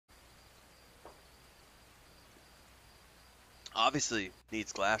Obviously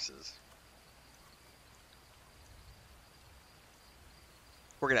needs glasses.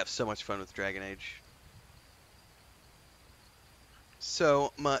 We're gonna have so much fun with Dragon Age.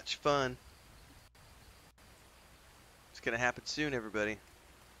 So much fun. It's gonna happen soon, everybody.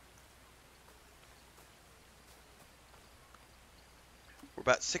 We're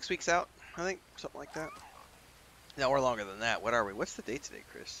about 6 weeks out, I think, something like that. No, we're longer than that. What are we? What's the date today,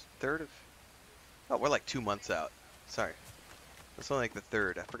 Chris? 3rd of... Oh, we're like 2 months out. Sorry. That's only like the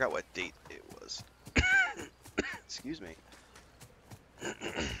 3rd. I forgot what date it was. Excuse me.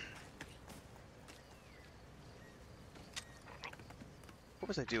 What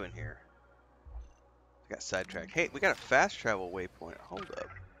was I doing here? I got sidetracked. Hey, we got a fast travel waypoint. Hold up.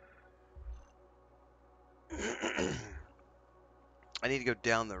 I need to go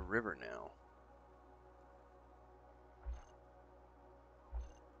down the river now.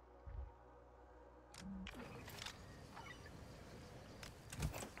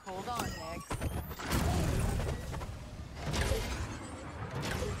 Hold on, Nix.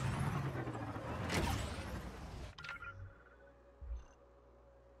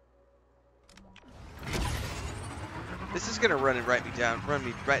 This is gonna run me right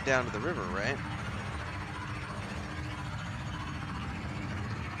down to the river, right?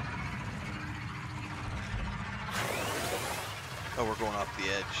 Oh, we're going off the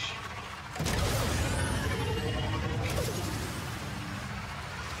edge.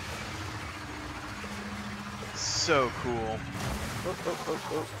 So cool. Oh, oh, oh,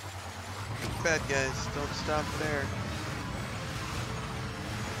 oh. Bad guys, don't stop there.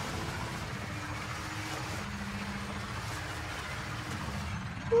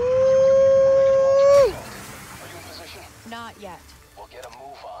 Are you in position? Not yet. We'll get a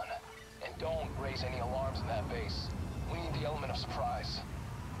move on. And don't raise any alarms in that base. We need the element of surprise.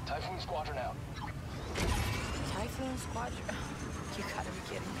 Typhoon Squadron out. Typhoon Squadron? You gotta be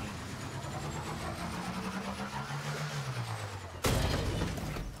kidding me.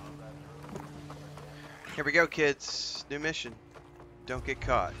 Here we go, kids. New mission. Don't get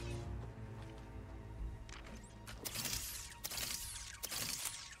caught.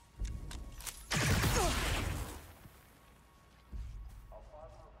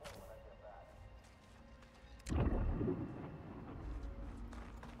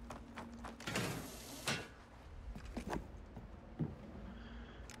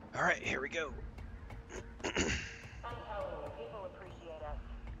 All right, here we go. I'm telling you, people appreciate us.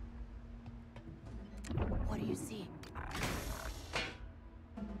 What do you see?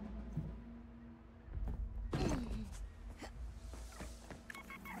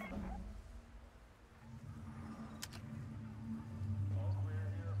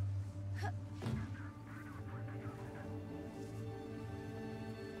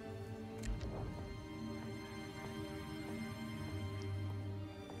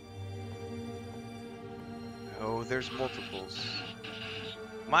 Oh, there's multiples.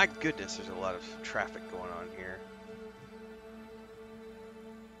 My goodness, there's a lot of traffic going on here.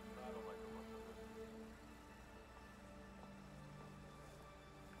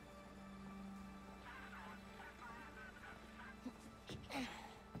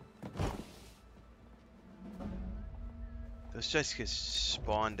 Those just get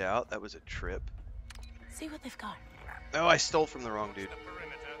spawned out. That was a trip. See what they've got. Oh, I stole from the wrong dude.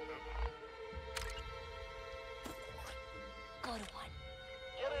 Go to one.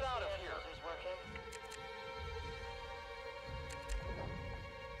 Get it out of here.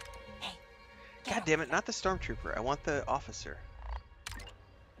 Hey. God damn it, not the stormtrooper. I want the officer.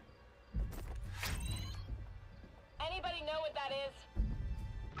 Anybody know what that is?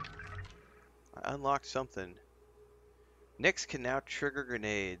 I unlocked something. Nyx can now trigger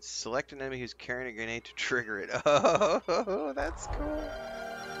grenades. Select an enemy who's carrying a grenade to trigger it. Oh, that's cool.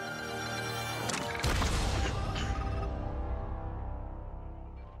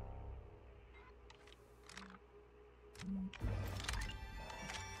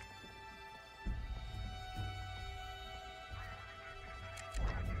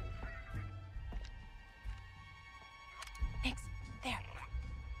 Nix, there.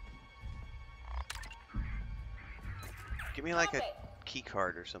 Give me like a key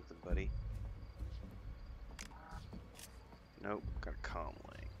card or something, buddy. Nope, got a comm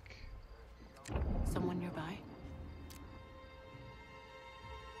link. Someone nearby?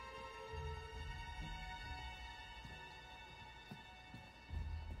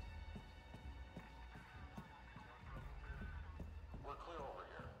 We're clear over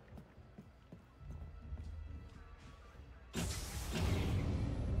here.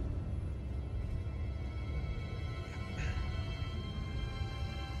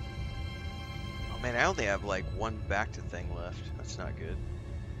 Man, I only have like one back to thing left. That's not good.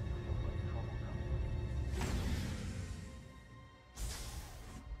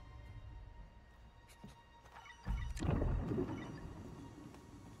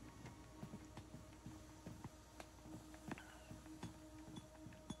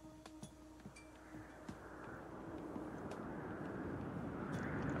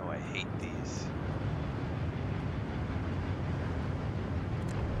 Oh, I hate these.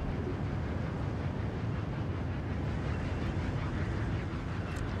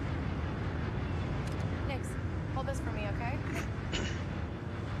 Nix, hold this for me, okay?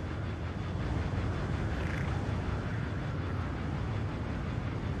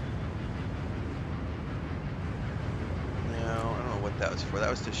 No, I don't know what that was for. That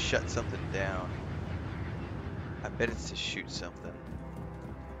was to shut something down. I bet it's to shoot something.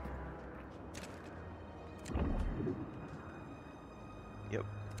 Yep.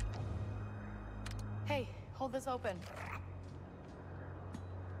 Hey, hold this open.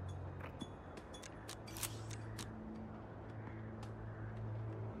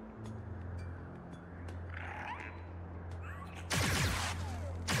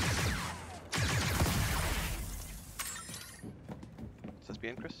 Is this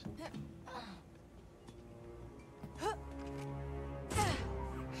being Chris?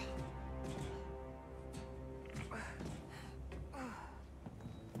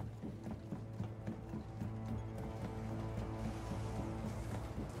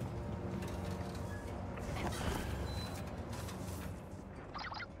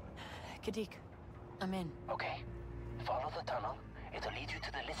 Kadik, I'm in. Okay. Follow the tunnel. It'll lead you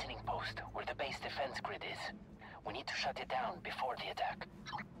to the listening post where the base defense grid is. We need to shut it down before the attack.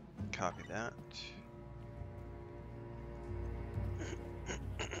 Copy that.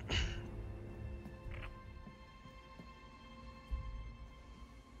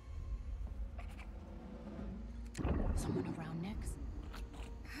 Someone around, Nix?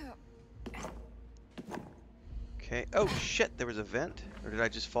 Okay. Oh shit, there was a vent? Or did I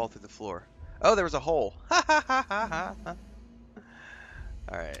just fall through the floor? Oh, there was a hole. Ha ha ha ha ha.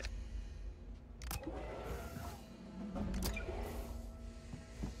 Alright.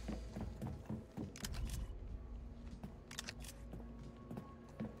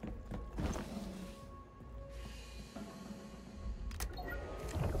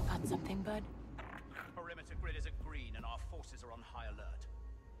 Got something, bud? Perimeter grid is at green and our forces are on high alert.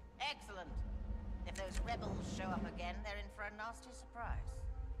 Excellent. If those rebels show up again, they're in for a nasty surprise.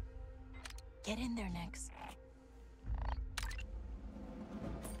 Get in there, Nix.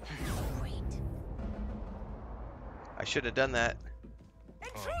 Great. I should have done that.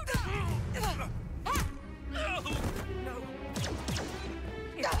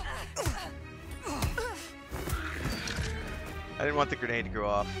 I didn't want the grenade to go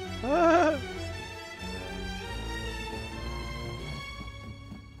off. Alright.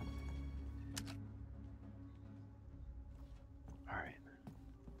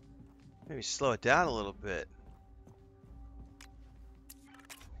 Maybe slow it down a little bit.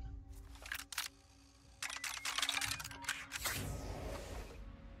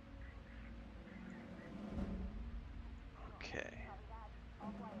 Okay.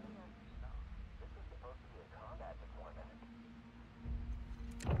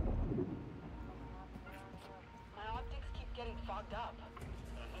 My optics keep getting fogged up.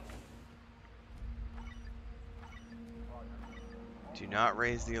 Do not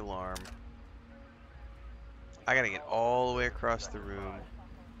raise the alarm. I gotta get all the way across the room.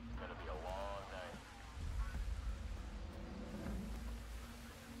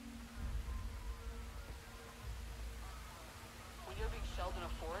 When you're being shelled in a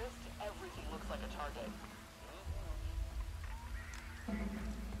forest, everything looks like a target.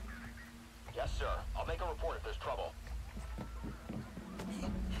 Yes, sir. I'll make a report if there's trouble.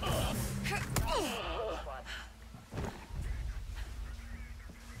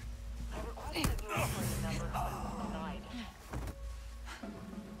 I requested a new operating number, but it was denied.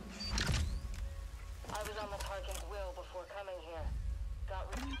 I was on the Tarkin's will before coming here. Got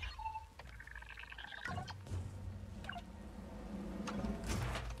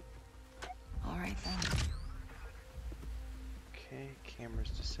All right, then. Okay, camera's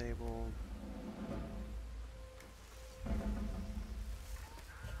disabled.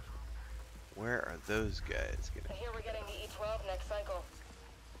 Where are those guys I gonna? hear we're getting the E-12 next cycle.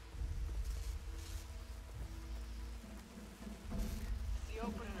 CO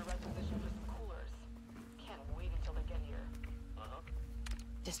put in a requisition for some coolers. Can't wait until they get here.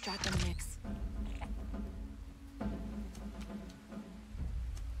 Distract them, Nix.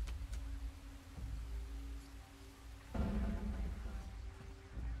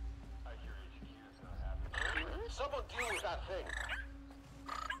 I hear HQ is Someone deal with that thing.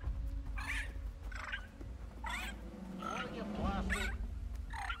 You wanna get blasted?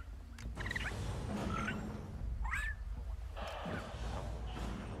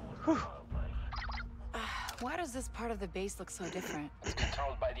 Why does this part of the base look so different? It's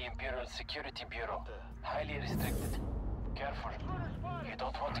controlled by the Imperial Security Bureau. Highly restricted. Careful. You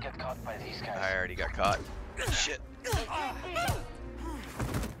don't want to get caught by these guys. I already got caught. Shit.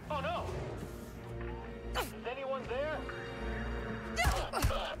 Oh no! Is anyone there?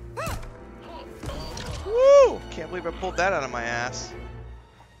 Woo! Can't believe I pulled that out of my ass.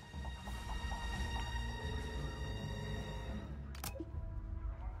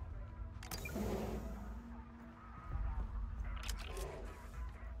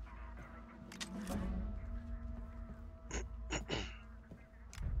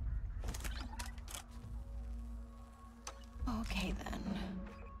 Okay then.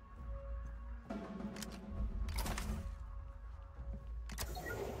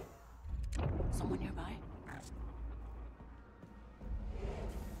 Someone nearby?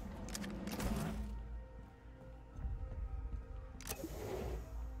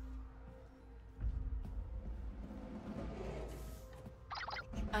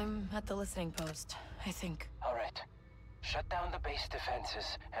 I'm at the listening post, I think. All right. Shut down the base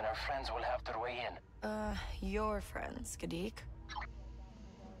defenses, and our friends will have their way in. Your friends, Gadik.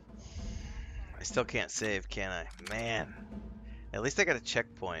 I still can't save, can I? Man. At least I got a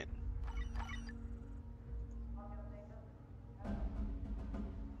checkpoint.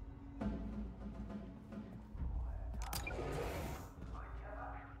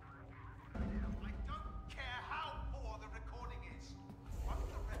 I don't care how poor the recording is. One of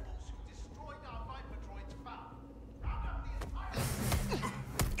the rebels who destroyed our Viper droids found. Round up the entire...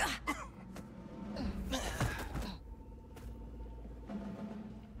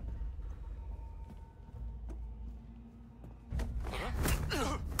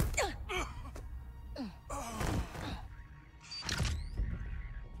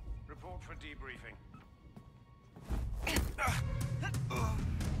 Report for debriefing.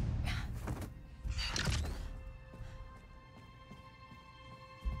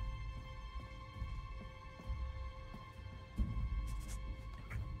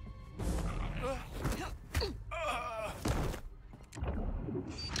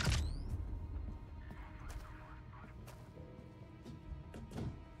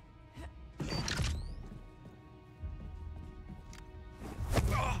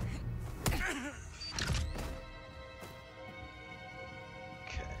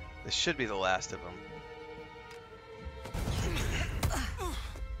 Okay. This should be the last of them.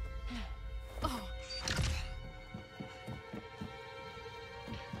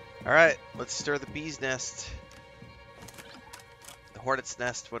 Alright, let's stir the bee's nest. The hornet's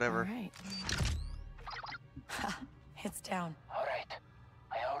nest, whatever. All right. Ha, it's down. All right.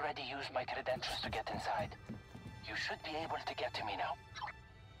 I already used my credentials to get inside. You should be able to get to me now.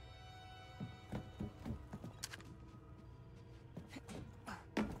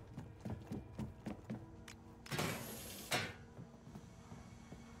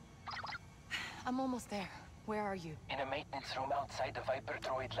 I'm almost there. Where are you? In a maintenance room outside the Viper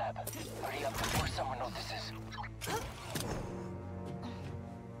droid lab. Hurry up before someone notices.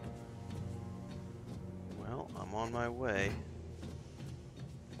 Well, I'm on my way.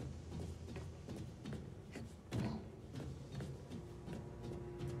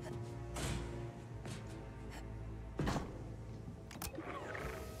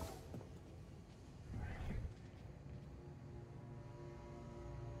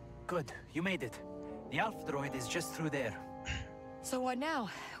 Good, you made it. The Alpha droid is just through there. So what now?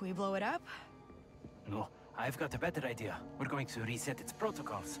 We blow it up? No, I've got a better idea. We're going to reset its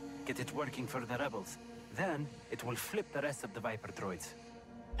protocols, get it working for the rebels. Then, it will flip the rest of the Viper droids.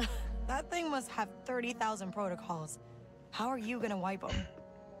 That thing must have 30,000 protocols. How are you gonna wipe them?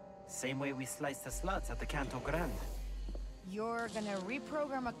 Same way we sliced the slots at the Canto Grand. You're gonna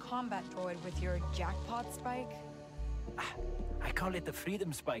reprogram a combat droid with your jackpot spike? I call it the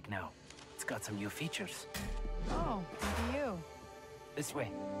Freedom Spike now. It's got some new features. Oh, look at you. This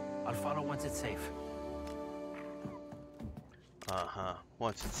way. I'll follow once it's safe. Uh-huh.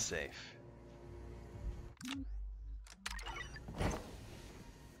 Once it's safe.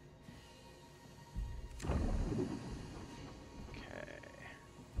 Okay.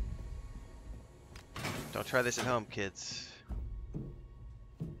 Don't try this at home, kids.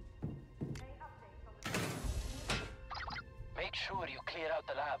 Make sure you clear out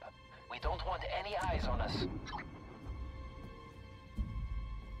the lab. We don't want any eyes on us.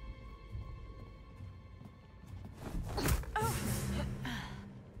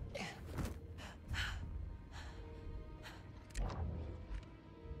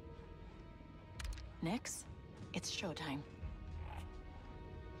 Nix, it's showtime.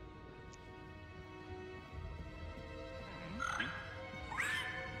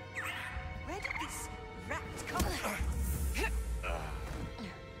 Where did this rat come from?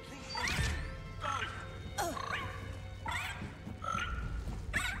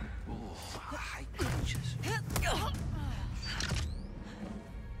 High creatures.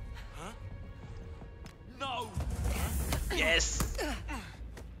 Huh? No! Yes.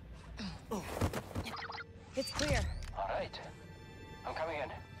 It's clear. All right. I'm coming in.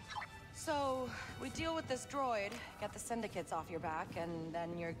 So, we deal with this droid, get the syndicates off your back, and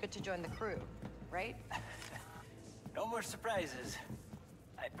then you're good to join the crew, right? No more surprises.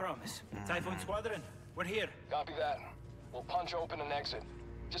 I promise. Typhoon Squadron, we're here. Copy that. We'll punch open and exit.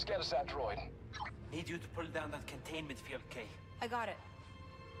 Just get us that droid. Need you to pull down that containment field, Kay. I got it.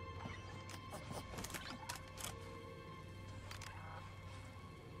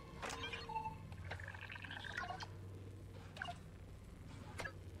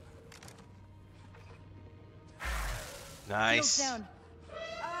 Nice. Down.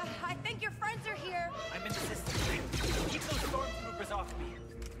 I think your friends are here. I'm in the system. Keep those stormtroopers off me.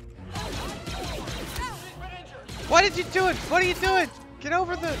 What did you do it? What are you doing? Get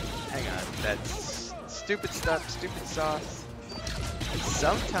over the... Hang on. That's stupid stuff, stupid sauce.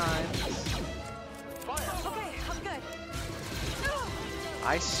 Sometimes. Okay, I'm good.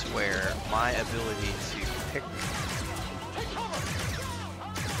 I swear my ability to pick...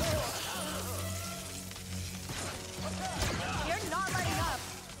 You're not letting up.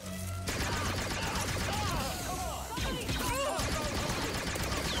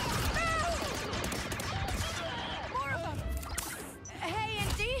 More of them. Hey,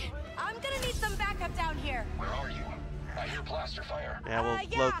 Indy, I'm gonna need some backup down here. Where are you? I hear blaster fire. Yeah, we'll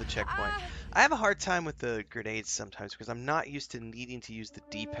Yeah, load the checkpoint. I have a hard time with the grenades sometimes because I'm not used to needing to use the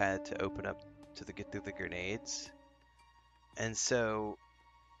D-pad to open up to get through the grenades. And so,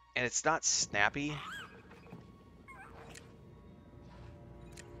 and it's not snappy.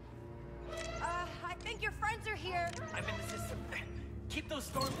 I think your friends are here. I'm in the system. Keep those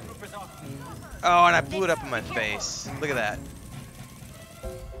stormtroopers off me. Oh, and I blew it up in my face. Look at that.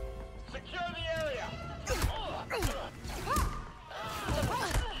 Secure the area!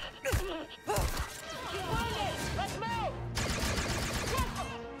 Let's move!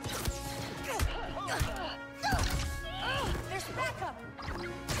 There's backup!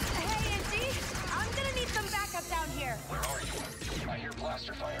 Hey, Indy, I'm gonna need some backup down here. Where are you? I hear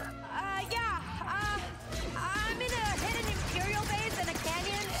blaster fire. I'm in a hidden Imperial base in a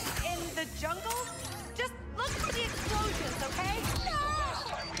canyon in the jungle. Just look for the explosions, okay? Last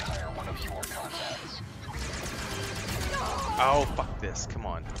time we hire one of your contacts. Oh, fuck this. Come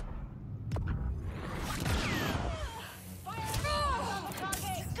on.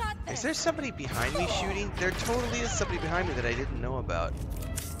 Got this. Is there somebody behind me shooting? There totally is somebody behind me that I didn't know about.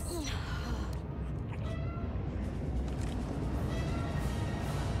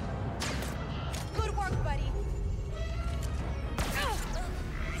 Good work, buddy.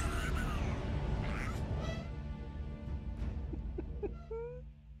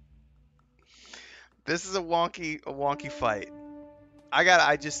 This is a wonky fight.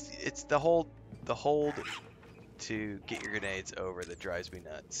 It's the hold to get your grenades over that drives me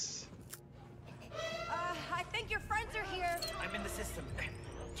nuts. I think your friends are here. I'm in the system.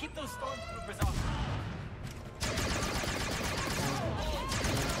 Keep those stormtroopers off me.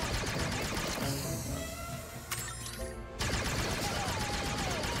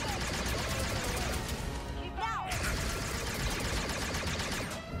 Now.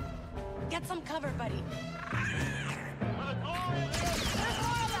 Get some cover, buddy.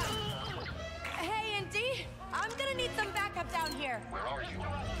 Hey, Indy, I'm gonna need some backup down here. Where are you?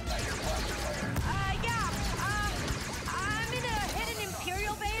 I hear blaster fire. I'm in a hidden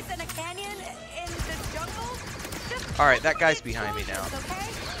Imperial base in a canyon in the jungle. Just All right, that look for guy's the behind me now. explosions, okay?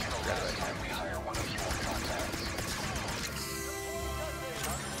 Last time we hire one of your contacts.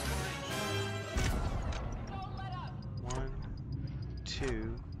 One,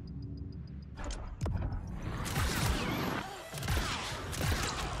 two.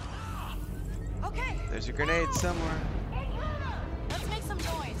 Okay, There's a grenade somewhere. let's make some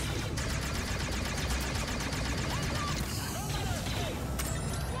noise.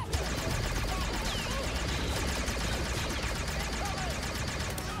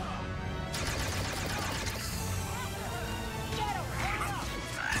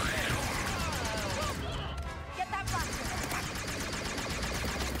 Get that blaster.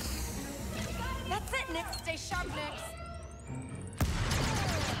 That's it, Nick. Stay sharp, Nick.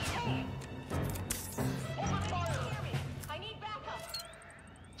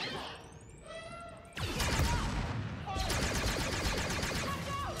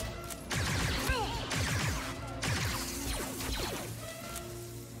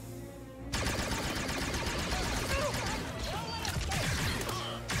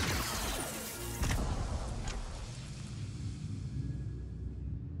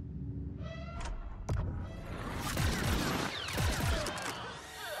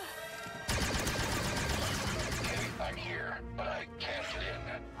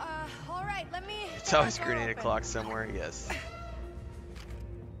 There's always a grenade o'clock somewhere, yes.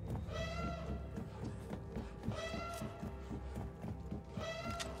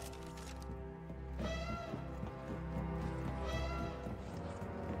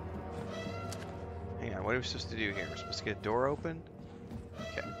 Hang on, what are we supposed to do here? We're supposed to get a door open?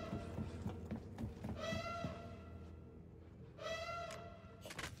 Okay.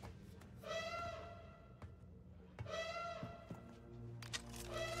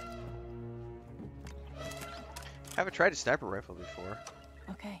 Haven't tried a sniper rifle before.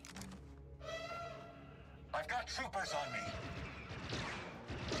 Okay. I've got troopers on me.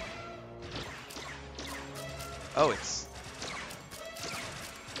 Oh, it's...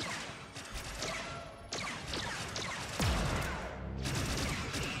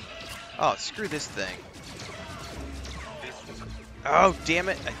 Oh, screw this thing. Oh, damn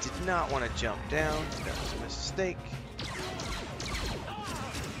it. I did not want to jump down. That was a mistake.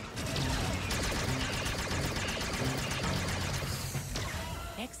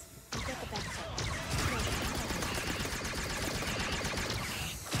 Nix, you get the back side.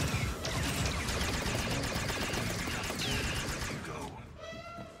 You go.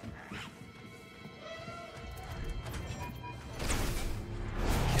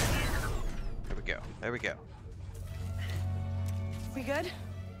 There we go. There we go. We good?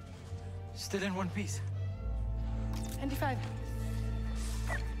 Still in one piece. ND5.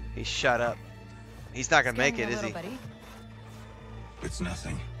 He's shut up. He's not gonna make it, is he? Buddy. It's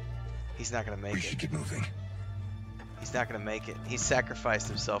nothing. He's not gonna make We it. should get moving. He's not gonna make it. He sacrificed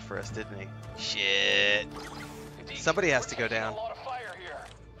himself for us, didn't he? Shit. Somebody has to go down. A lot of fire here.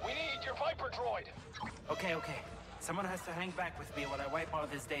 We need your Viper droid. Okay, okay. Someone has to hang back with me while I wipe all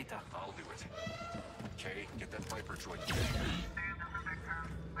this data. I'll do it. Okay, get that Viper droid.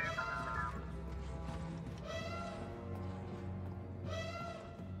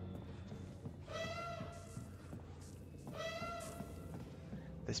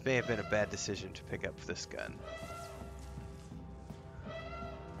 This may have been a bad decision to pick up this gun.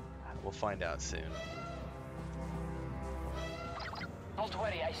 We'll find out soon. Don't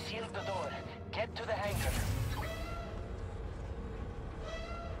worry, I sealed the door. Get to the hangar.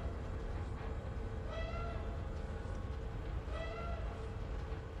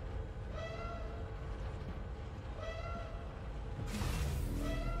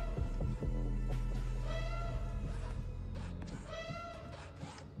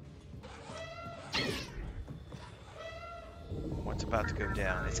 What's about to go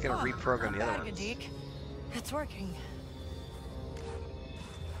down? It's gonna reprogram the other ones. Deke. It's working.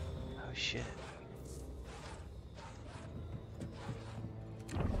 Oh shit.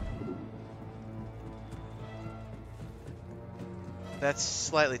 That's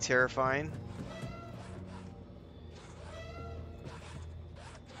slightly terrifying.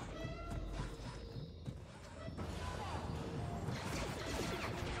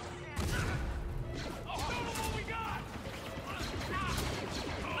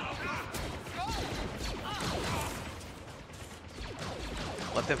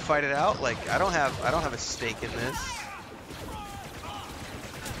 Let them fight it out. Like I don't have a stake in this.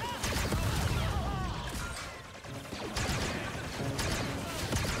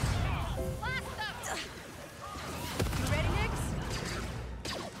 You ready, Nix?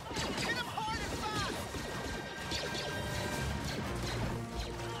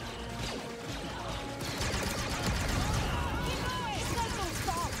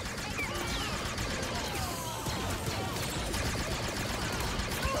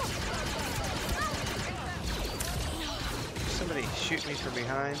 Somebody shoot me from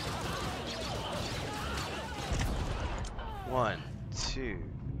behind. 1, 2,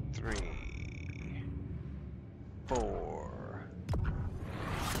 3, 4.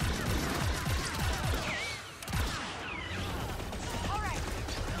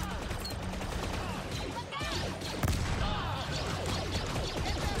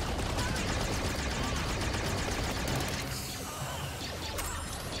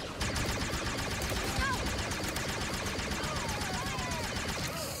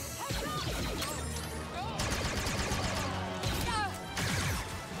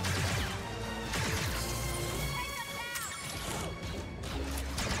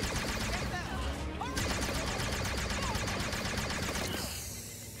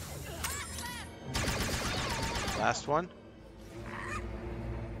 Last one.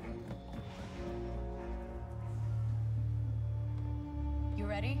 You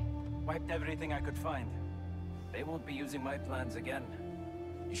ready? Wiped everything I could find. They won't be using my plans again.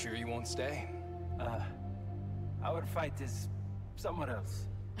 You sure you won't stay? Our fight is somewhere else.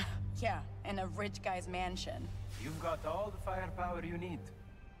 Yeah, in a rich guy's mansion. You've got all the firepower you need.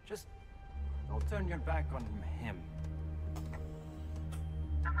 Just Don't turn your back on him.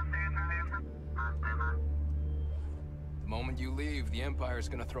 The moment you leave, the Empire's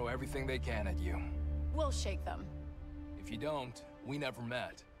gonna throw everything they can at you. We'll shake them. If you don't, we never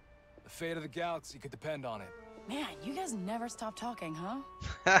met. The fate of the galaxy could depend on it. Man, you guys never stop talking, huh?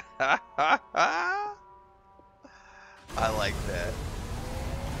 I like that.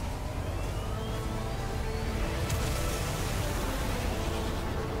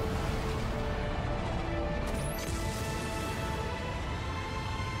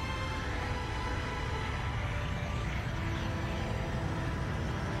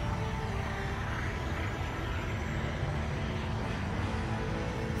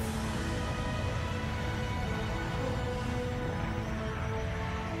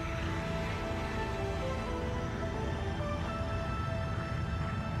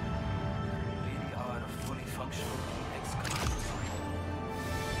 Really are a fully functional excavation.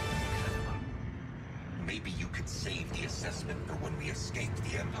 Incredible. Maybe you could save the assessment for when we escape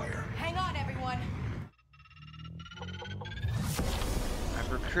the Empire. Hang on, everyone.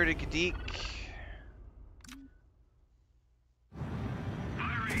 I've recruited Gadik.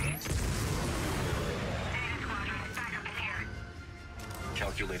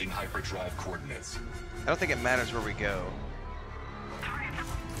 Calculating hyperdrive coordinates. I don't think it matters where we go.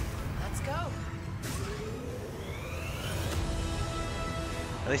 Let's go.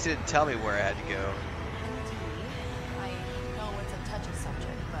 At least it didn't tell me where I had to go. I know it's a touchy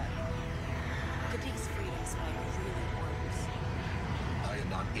subject, but Gadik's freedom spike really works. I am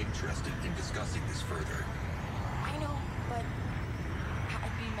not interested in discussing this further. I know, but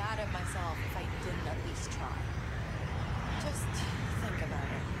I'd be mad at myself if I didn't at least try. Just think about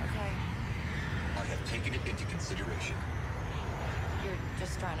it, okay? I have taken it into consideration. You're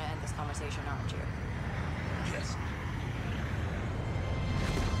just trying to end this conversation, aren't you? Yes.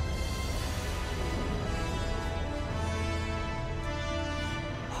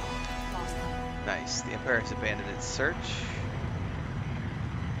 Lost them. Nice. The Empire has abandoned its search.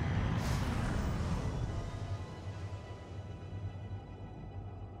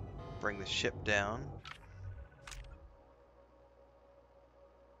 Bring the ship down.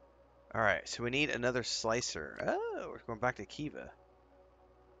 Alright, so we need another slicer. Oh, we're going back to Kiva.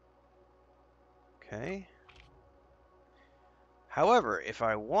 Okay. However, if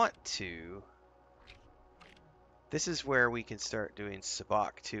I want to, this is where we can start doing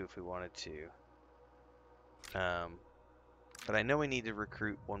Sabak too if we wanted to. But I know we need to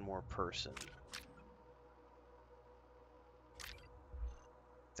recruit one more person.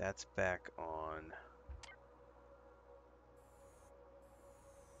 That's back on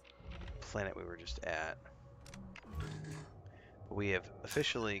planet we were just at. But we have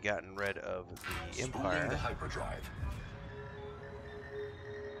officially gotten rid of the Spooling Empire. the hyperdrive.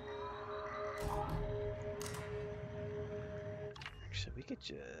 Actually, we could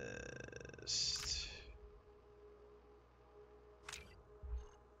just...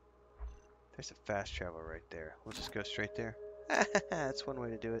 There's a fast travel right there. We'll just go straight there. That's one way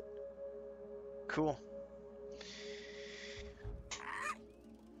to do it. Cool.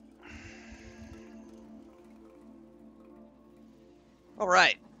 All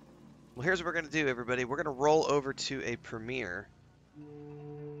right. Well, here's what we're going to do, everybody. We're going to roll over to a premiere,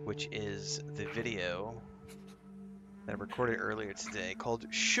 which is the video that I recorded earlier today called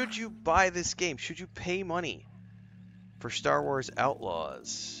Should You Buy This Game? Should you pay money for Star Wars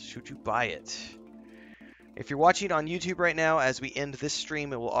Outlaws? Should you buy it? If you're watching on YouTube right now, as we end this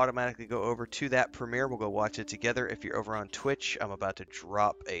stream, it will automatically go over to that premiere. We'll go watch it together. If you're over on Twitch, I'm about to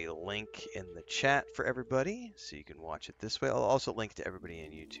drop a link in the chat for everybody, so you can watch it this way. I'll also link to everybody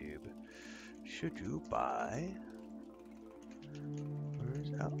in YouTube. Should you buy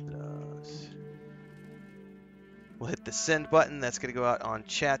Where's Outlaws? We'll hit the send button. That's going to go out on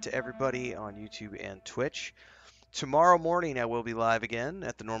chat to everybody on YouTube and Twitch. Tomorrow morning, I will be live again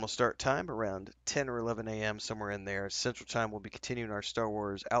at the normal start time, around 10 or 11 a.m., somewhere in there. Central Time, we'll be continuing our Star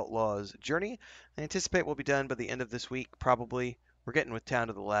Wars Outlaws journey. I anticipate we'll be done by the end of this week, probably. We're getting down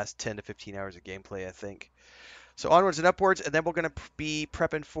to the last 10 to 15 hours of gameplay, I think. So onwards and upwards, and then we're going to be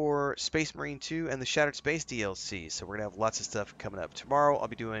prepping for Space Marine 2 and the Shattered Space DLC. So we're going to have lots of stuff coming up. Tomorrow, I'll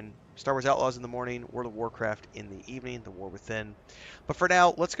be doing Star Wars Outlaws in the morning, World of Warcraft in the evening, The War Within. But for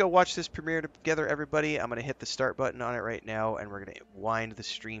now, let's go watch this premiere together, everybody. I'm going to hit the start button on it right now, and we're going to wind the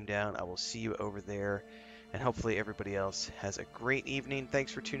stream down. I will see you over there, and hopefully everybody else has a great evening.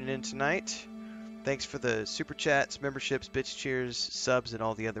 Thanks for tuning in tonight. Thanks for the super chats, memberships, bits, cheers, subs, and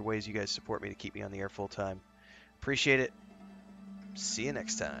all the other ways you guys support me to keep me on the air full time. Appreciate it. See you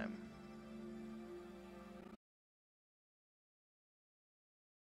next time.